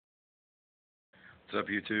What's up,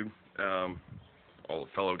 YouTube? All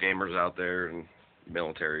the fellow gamers out there and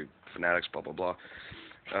military fanatics, blah blah blah.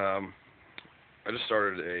 I just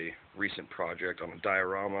started a recent project on a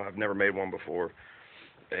diorama. I've never made one before,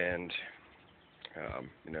 and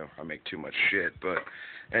I make too much shit. But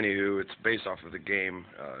anywho, it's based off of the game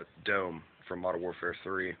Dome from Modern Warfare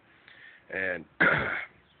 3, and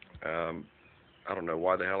I don't know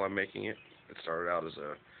why the hell I'm making it. It started out as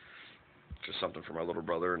just something for my little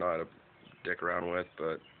brother and I to dick around with,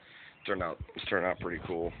 but it's turned out pretty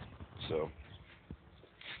cool. So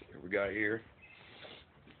here we got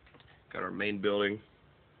our main building,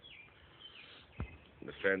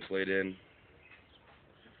 the fence laid in,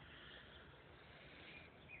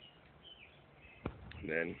 and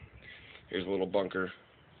then here's a little bunker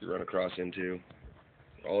you run across into.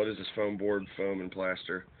 All it is foam board, foam, and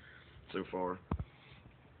plaster so far.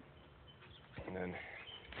 And then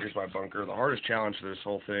here's my bunker. The hardest challenge for this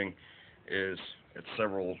whole thing is it's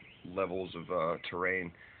several levels of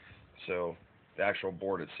terrain. So the actual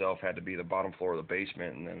board itself had to be the bottom floor of the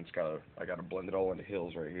basement, and then I got to blend it all into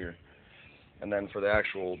hills right here. And then for the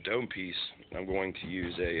actual dome piece, I'm going to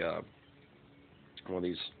use one of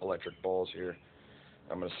these electric balls here.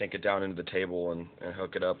 I'm going to sink it down into the table and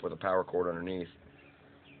hook it up with a power cord underneath.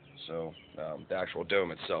 So the actual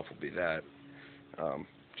dome itself will be that,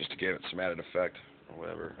 just to give it some added effect or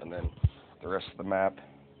whatever. And then the rest of the map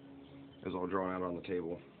is all drawn out on the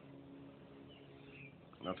table.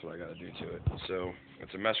 And that's what I got to do to it. So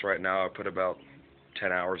it's a mess right now. I put about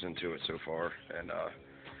 10 hours into it so far, and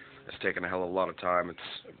it's taken a hell of a lot of time.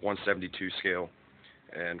 It's 172 scale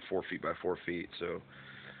and 4 feet by 4 feet. So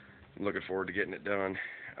I'm looking forward to getting it done.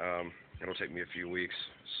 It'll take me a few weeks.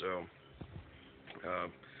 So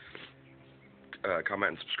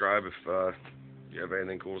comment and subscribe if you have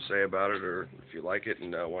anything cool to say about it, or if you like it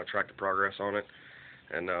and want to track the progress on it.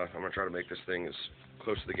 And I'm going to try to make this thing as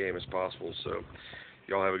close to the game as possible. So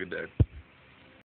y'all have a good day.